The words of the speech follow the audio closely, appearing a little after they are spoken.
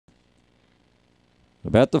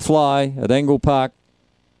About to fly at Angle-Park.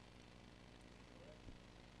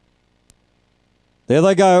 There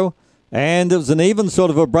they go. And it was an even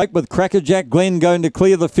sort of a break with Crackerjack Glen going to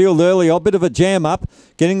clear the field early. A bit of a jam up.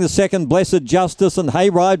 Getting the second, Blessed Justice, and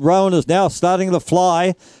Hayride Rowan is now starting to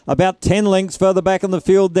fly. About 10 lengths further back in the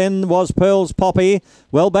field then was Pearl's Poppy.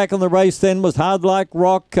 Well back in the race then was Hard Like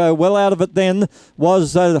Rock. Well out of it then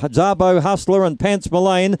was Zabo Hustler and Pants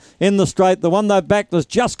Mullane in the straight. The one they've backed has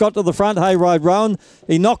just got to the front, Hayride Rowan.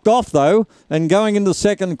 He knocked off though, and going into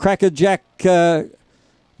second, Crackerjack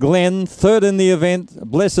Glen, third in the event,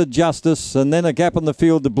 Blessed Justice, and then a gap in the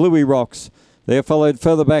field to Bluey Rocks. They're followed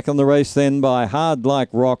further back in the race then by Hard Like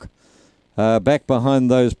Rock. Back behind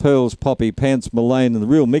those Pearls, Poppy, Pants, Mullane, and the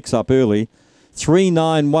real mix-up early. 3,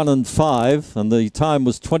 9, 1 and 5, and the time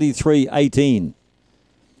was 23:18.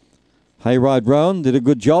 Hayride Rowan did a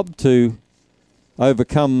good job to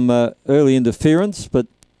overcome early interference, but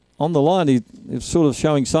on the line he was sort of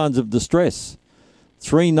showing signs of distress.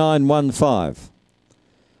 3, 9, 1, 5.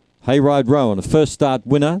 Hayride Rowan, a first start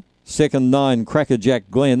winner. Second, 9,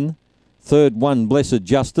 Crackerjack Glen. Third, 1, Blessed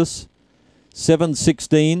Justice. 7,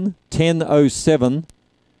 16, 10, 07.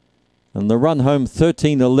 And the run home,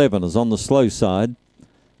 13:11, is on the slow side.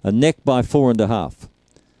 A neck by 4.5.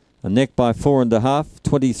 A neck by 4.5,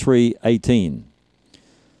 23:18.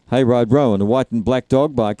 Hayride Rowan, a white and black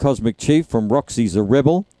dog by Cosmic Chief from Roxy's a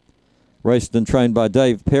Rebel. Raced and trained by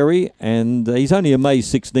Dave Perry, and he's only a May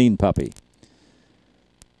 16 puppy.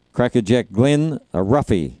 Crackerjack Glen, a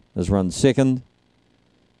roughie, has run second,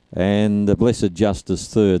 and Blessed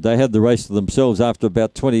Justice third. They had the race to themselves after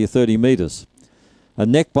about 20 or 30 metres. A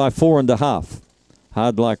neck by 4.5.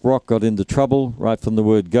 Hard Like Rock got into trouble right from the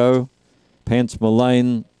word go. Pants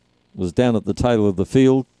Mullane was down at the tail of the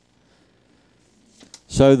field.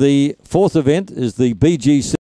 So the fourth event is the BGC.